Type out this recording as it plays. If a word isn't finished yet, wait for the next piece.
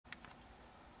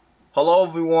Hello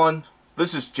everyone,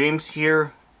 this is James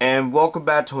here, and welcome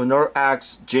back to another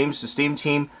Ask James the Steam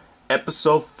Team,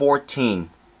 episode 14.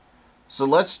 So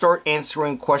let's start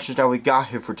answering questions that we got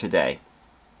here for today.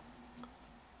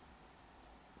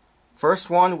 First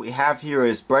one we have here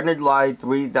is Brendan Light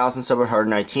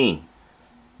 3719.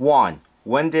 1.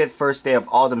 When did first day of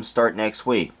autumn start next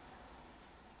week?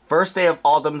 First day of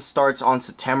autumn starts on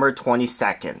September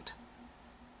 22nd.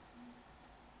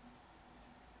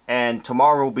 And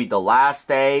tomorrow will be the last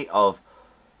day of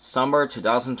summer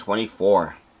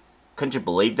 2024. Couldn't you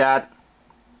believe that?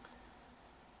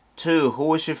 2.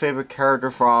 Who is your favorite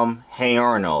character from Hey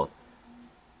Arnold?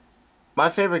 My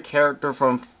favorite character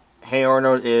from Hey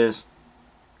Arnold is,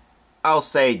 I'll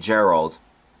say, Gerald.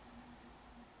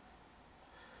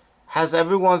 Has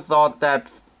everyone thought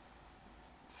that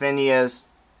Phineas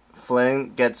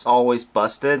Flynn gets always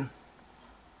busted?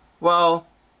 Well,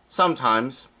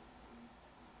 sometimes.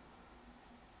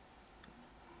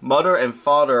 Mother and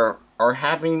father are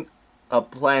having a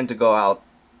plan to go out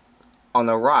on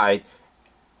a ride,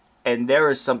 and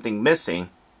there is something missing.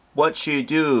 What should you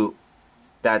do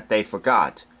that they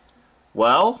forgot?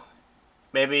 Well,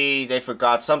 maybe they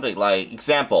forgot something like,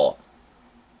 example,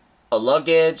 a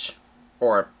luggage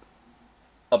or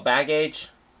a baggage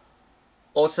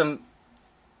or some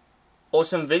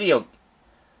video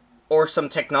or some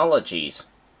technologies,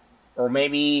 or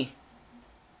maybe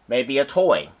a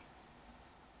toy.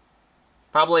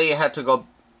 Probably I had to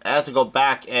go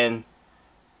back and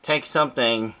take some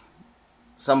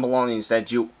belongings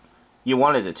that you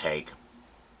wanted to take.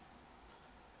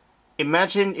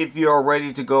 Imagine if you are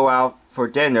ready to go out for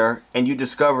dinner and you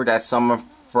discover that someone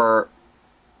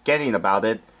forgetting about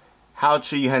it. How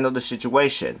should you handle the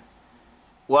situation?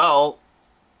 Well,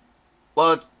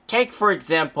 take for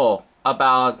example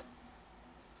about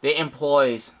the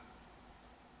employees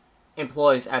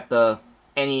at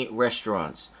any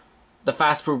restaurants. The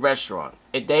fast food restaurant.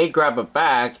 If they grab a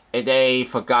bag and they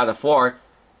forgot a fork,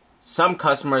 some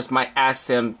customers might ask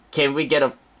them, can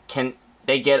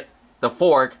they get the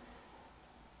fork?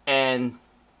 And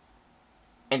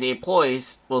the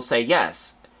employees will say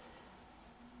yes.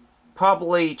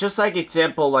 Probably just like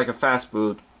example like a fast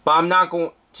food, but I'm not going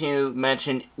to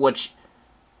mention which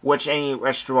any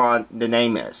restaurant the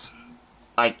name is.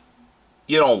 Like,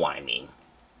 you know what I mean.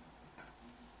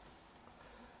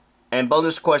 And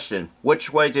bonus question,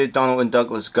 which way did Donald and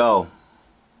Douglas go?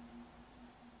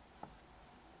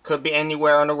 Could be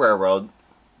anywhere on the railroad.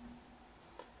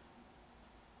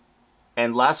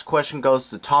 And last question goes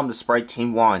to Tom the Sprite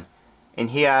Team 1.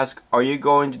 And he asked, are you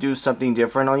going to do something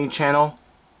different on your channel?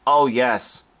 Oh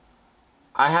yes.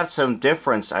 I have some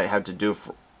difference I have to do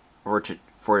for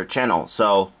the channel.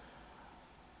 So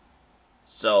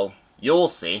you'll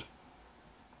see.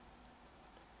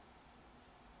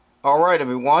 Alright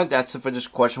everyone, that's it for this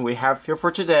question we have here for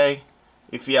today.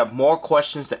 If you have more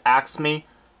questions to ask me,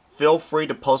 feel free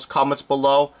to post comments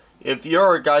below. If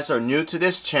you guys are new to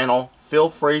this channel, feel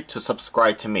free to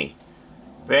subscribe to me.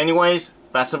 But anyways,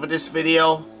 that's it for this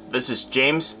video. This is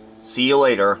James. See you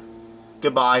later.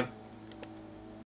 Goodbye.